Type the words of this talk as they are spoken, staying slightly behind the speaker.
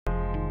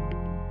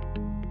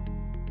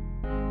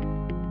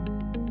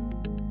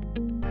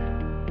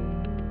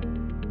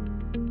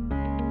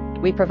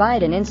We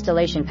provide an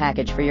installation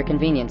package for your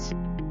convenience.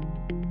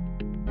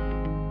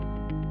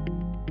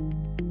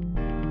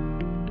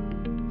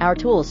 Our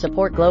tools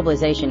support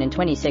globalization in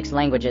 26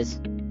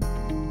 languages.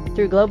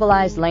 Through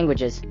globalized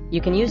languages, you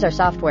can use our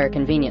software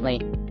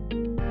conveniently.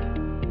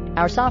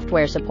 Our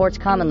software supports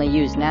commonly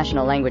used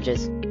national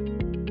languages.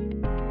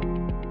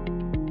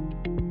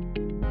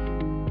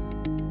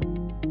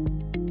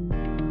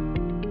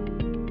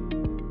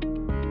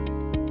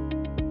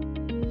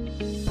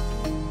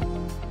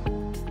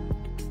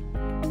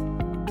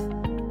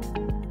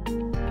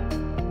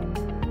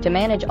 To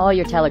manage all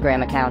your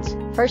Telegram accounts,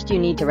 first you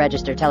need to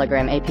register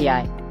Telegram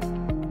API.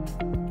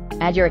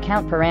 Add your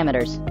account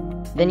parameters.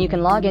 Then you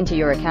can log into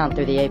your account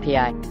through the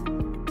API.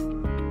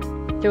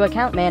 Through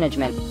account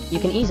management, you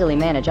can easily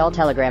manage all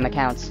Telegram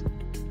accounts.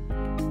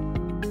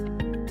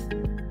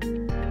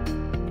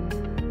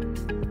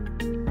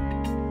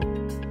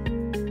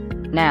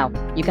 Now,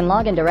 you can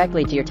log in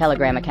directly to your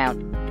Telegram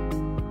account.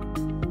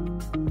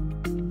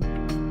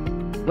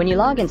 When you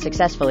log in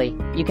successfully,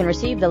 you can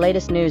receive the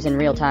latest news in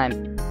real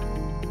time.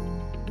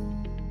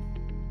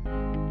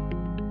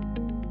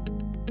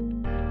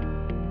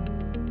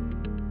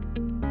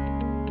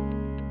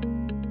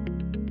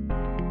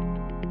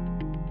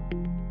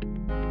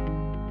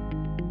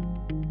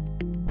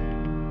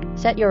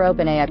 Set your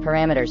OpenAI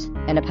parameters,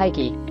 and a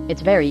key.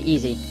 It's very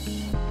easy.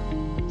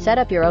 Set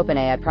up your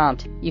OpenAI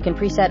prompt. You can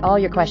preset all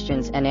your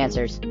questions and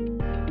answers.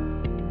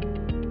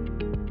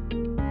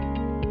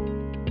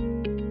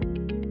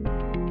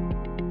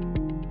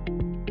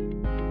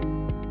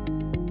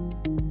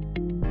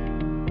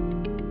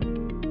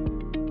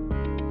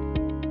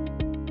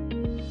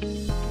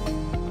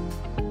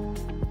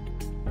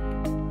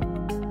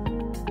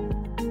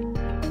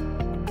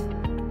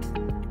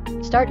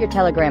 Start your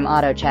Telegram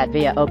auto chat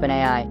via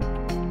OpenAI.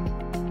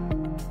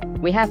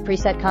 We have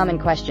preset common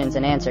questions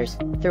and answers.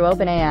 Through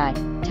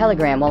OpenAI,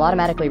 Telegram will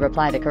automatically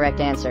reply the correct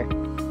answer.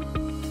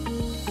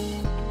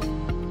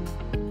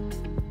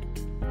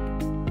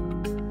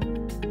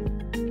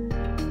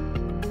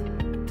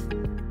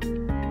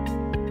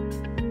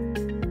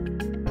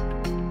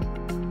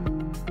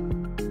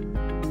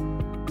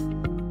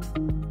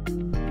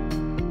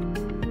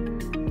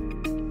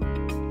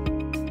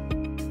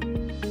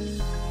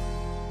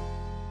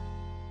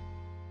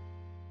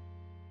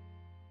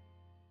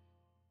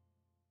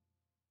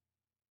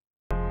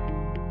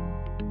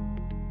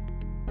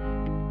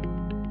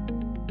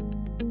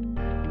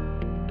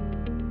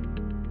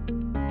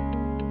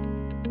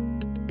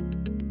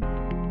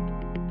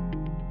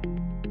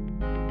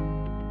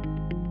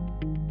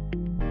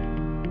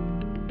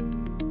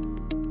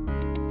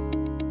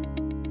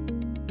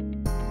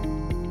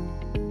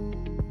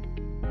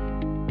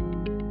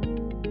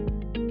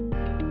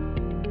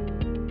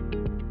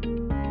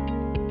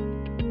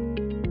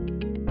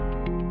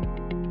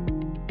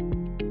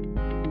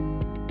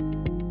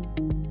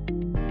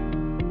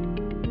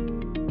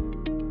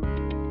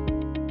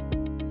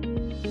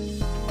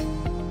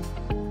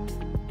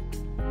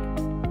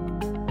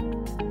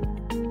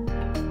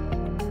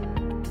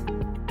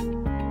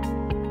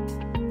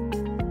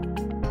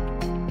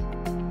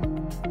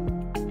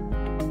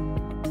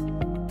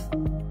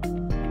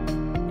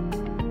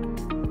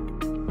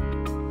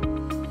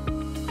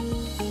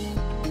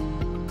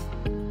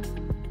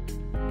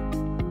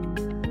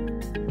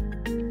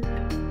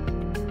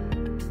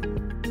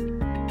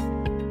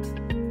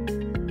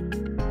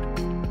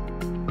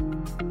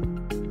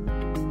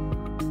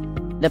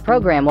 The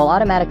program will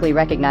automatically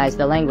recognize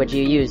the language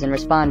you use and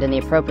respond in the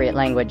appropriate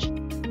language.